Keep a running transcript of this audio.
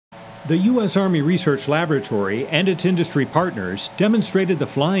The U.S. Army Research Laboratory and its industry partners demonstrated the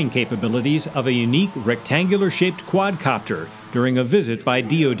flying capabilities of a unique rectangular-shaped quadcopter during a visit by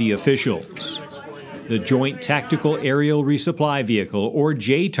DoD officials. The Joint Tactical Aerial Resupply Vehicle, or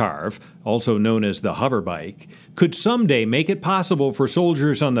JTARV, also known as the Hoverbike, could someday make it possible for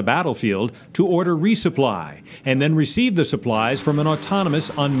soldiers on the battlefield to order resupply and then receive the supplies from an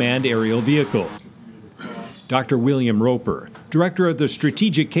autonomous unmanned aerial vehicle. Dr. William Roper, director of the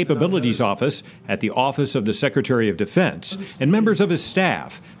Strategic Capabilities Office at the Office of the Secretary of Defense, and members of his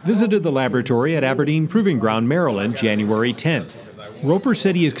staff visited the laboratory at Aberdeen Proving Ground, Maryland, January 10th. Roper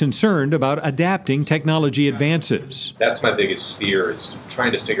said he is concerned about adapting technology advances. That's my biggest fear, is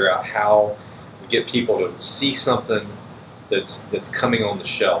trying to figure out how we get people to see something that's coming on the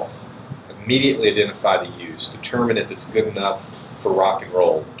shelf, immediately identify the use, determine if it's good enough for rock and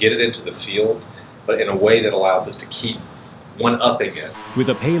roll, get it into the field, but in a way that allows us to keep one-upping it. With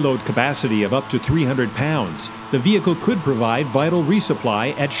a payload capacity of up to 300 pounds, the vehicle could provide vital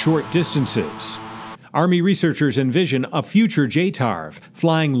resupply at short distances. Army researchers envision a future JTARV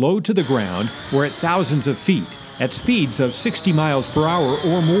flying low to the ground or at thousands of feet at speeds of 60 miles per hour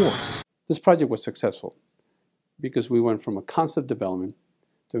or more. This project was successful because we went from a concept development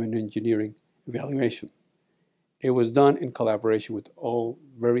to an engineering evaluation. It was done in collaboration with all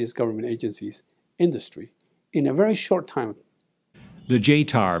various government agencies, industry, in a very short time. The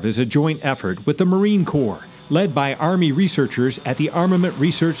JTARV is a joint effort with the Marine Corps, led by Army researchers at the Armament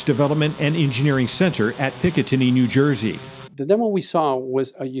Research Development and Engineering Center at Picatinny, New Jersey. The demo we saw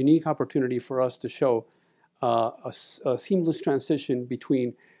was a unique opportunity for us to show a seamless transition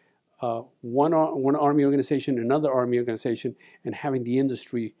between one Army organization and another Army organization, and having the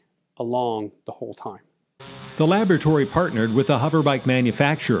industry along the whole time. The laboratory partnered with the Hoverbike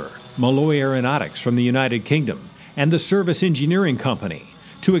manufacturer, Malloy Aeronautics from the United Kingdom, and the Service Engineering Company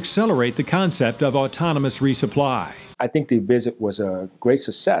to accelerate the concept of autonomous resupply. I think the visit was a great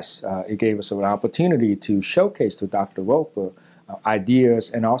success. It gave us an opportunity to showcase to Dr. Roper ideas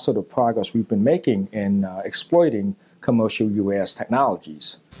and also the progress we've been making in exploiting commercial UAS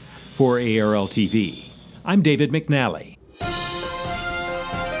technologies. For ARL TV, I'm David McNally.